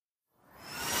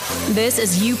This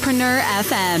is Youpreneur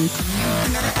FM,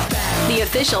 the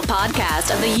official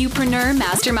podcast of the Youpreneur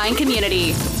Mastermind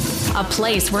community. A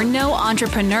place where no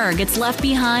entrepreneur gets left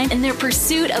behind in their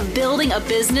pursuit of building a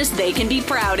business they can be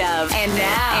proud of.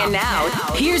 And now,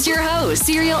 here's your host,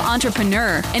 serial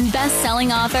entrepreneur and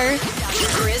best-selling author,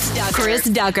 Chris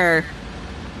Ducker.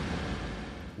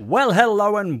 Well,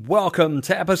 hello and welcome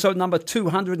to episode number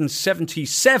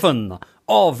 277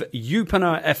 of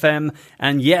Youpreneur FM.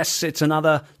 And yes, it's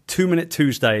another 2-Minute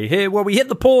Tuesday here where we hit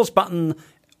the pause button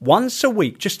once a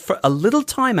week just for a little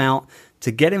time out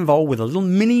to get involved with a little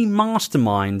mini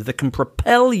mastermind that can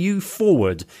propel you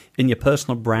forward in your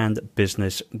personal brand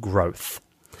business growth.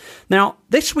 Now,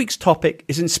 this week's topic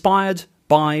is inspired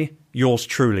by yours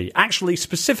truly, actually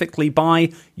specifically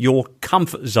by your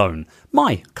comfort zone.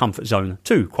 My comfort zone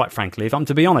too, quite frankly, if I'm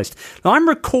to be honest. Now, I'm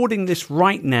recording this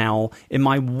right now in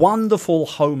my wonderful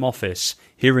home office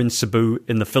here in Cebu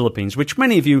in the Philippines, which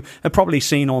many of you have probably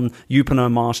seen on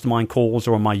Youpreneur Mastermind calls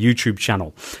or on my YouTube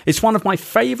channel. It's one of my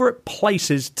favorite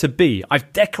places to be.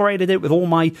 I've decorated it with all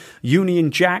my Union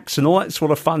Jacks and all that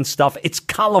sort of fun stuff. It's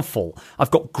colorful.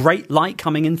 I've got great light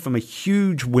coming in from a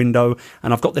huge window,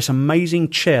 and I've got this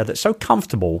amazing chair that's so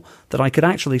comfortable that I could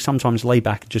actually sometimes lay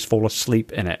back and just fall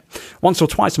asleep in it. Once or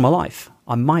twice in my life,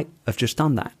 I might have just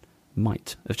done that.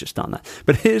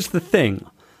 But here's the thing.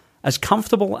 As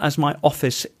comfortable as my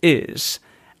office is,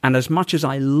 and as much as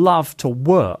I love to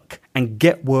work and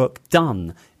get work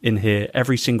done in here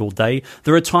every single day,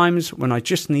 there are times when I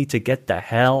just need to get the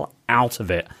hell out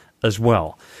of it as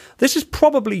well. This is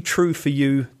probably true for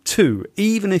you too,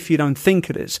 even if you don't think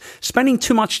it is. Spending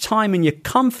too much time in your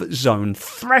comfort zone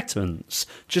threatens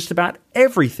just about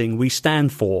everything we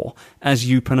stand for as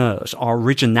Youpreneurs. Our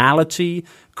originality,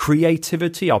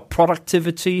 creativity, our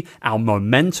productivity, our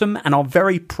momentum, and our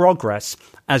very progress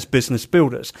as business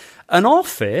builders. An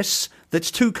office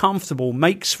that's too comfortable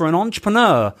makes for an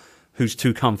entrepreneur who's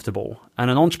too comfortable,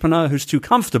 and an entrepreneur who's too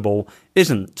comfortable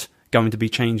isn't going to be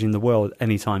changing the world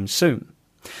anytime soon.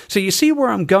 So you see where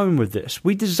I'm going with this.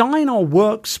 We design our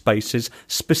workspaces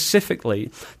specifically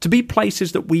to be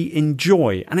places that we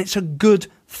enjoy, and it's a good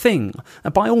thing.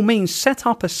 And by all means, set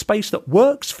up a space that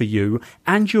works for you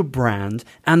and your brand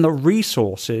and the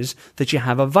resources that you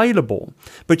have available.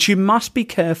 But you must be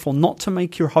careful not to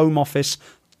make your home office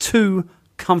too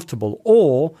comfortable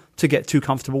or to get too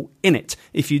comfortable in it.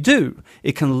 If you do,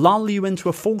 it can lull you into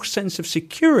a false sense of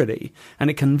security, and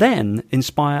it can then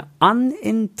inspire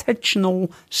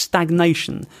unintentional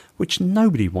stagnation, which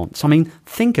nobody wants. I mean,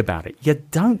 think about it. You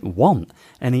don't want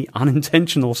any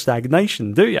unintentional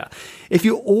stagnation, do you? If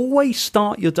you always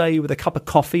start your day with a cup of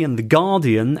coffee and The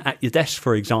Guardian at your desk,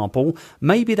 for example,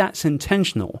 maybe that's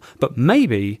intentional, but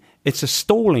maybe it's a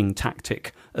stalling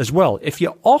tactic as well. If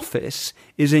your office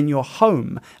is in your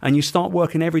home and you start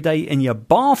working every day in your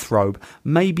bathrobe,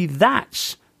 maybe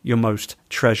that's your most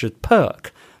treasured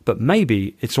perk. But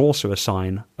maybe it's also a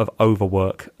sign of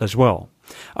overwork as well.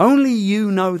 Only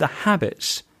you know the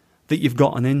habits that you've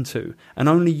gotten into, and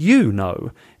only you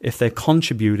know if they're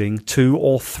contributing to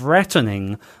or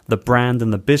threatening the brand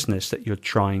and the business that you're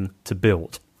trying to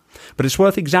build. But it's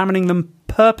worth examining them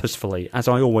purposefully, as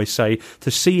I always say,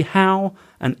 to see how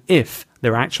and if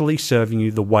they're actually serving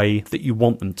you the way that you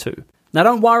want them to. Now,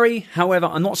 don't worry, however,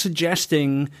 I'm not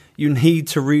suggesting you need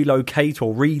to relocate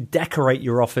or redecorate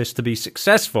your office to be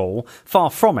successful. Far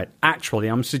from it. Actually,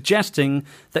 I'm suggesting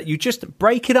that you just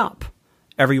break it up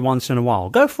every once in a while.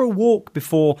 Go for a walk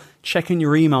before checking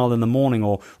your email in the morning,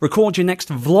 or record your next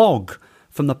vlog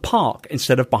from the park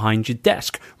instead of behind your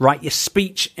desk. Write your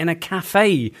speech in a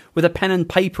cafe with a pen and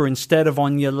paper instead of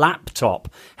on your laptop.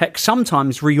 Heck,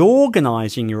 sometimes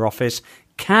reorganizing your office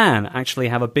can actually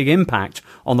have a big impact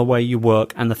on the way you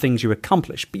work and the things you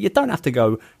accomplish, but you don't have to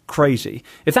go crazy.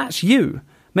 If that's you,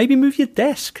 maybe move your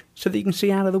desk so that you can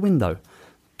see out of the window.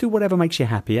 Do whatever makes you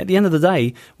happy. At the end of the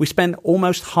day, we spend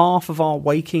almost half of our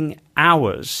waking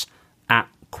hours at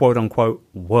quote-unquote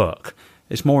work.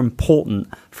 It's more important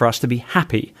for us to be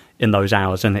happy in those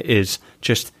hours than it is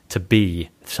just to be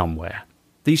somewhere.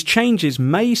 These changes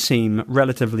may seem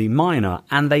relatively minor,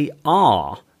 and they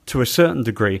are to a certain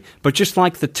degree, but just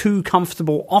like the too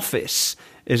comfortable office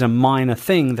is a minor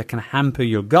thing that can hamper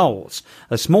your goals,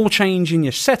 a small change in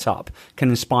your setup can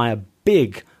inspire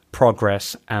big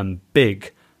progress and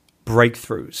big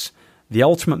breakthroughs. The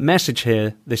ultimate message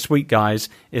here this week, guys,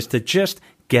 is to just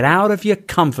get out of your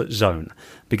comfort zone,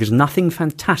 because nothing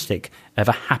fantastic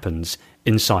ever happens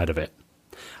inside of it.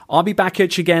 I'll be back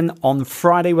at you again on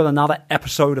Friday with another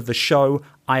episode of the show.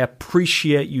 I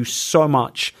appreciate you so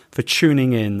much for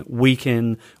tuning in, week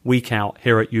out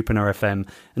here at Youpreneur FM.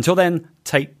 Until then,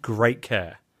 take great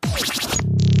care.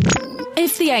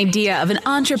 It's the idea of an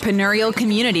entrepreneurial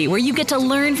community where you get to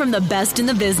learn from the best in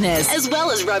the business, as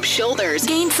well as rub shoulders,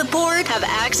 gain support, have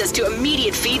access to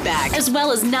immediate feedback, as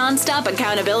well as nonstop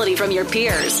accountability from your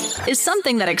peers, is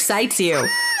something that excites you.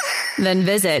 Then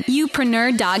visit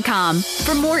youpreneur.com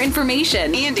for more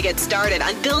information and to get started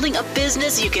on building a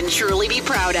business you can truly be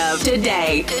proud of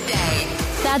today.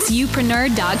 That's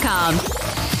youpreneur.com.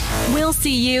 We'll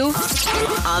see you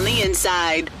on the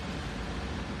inside.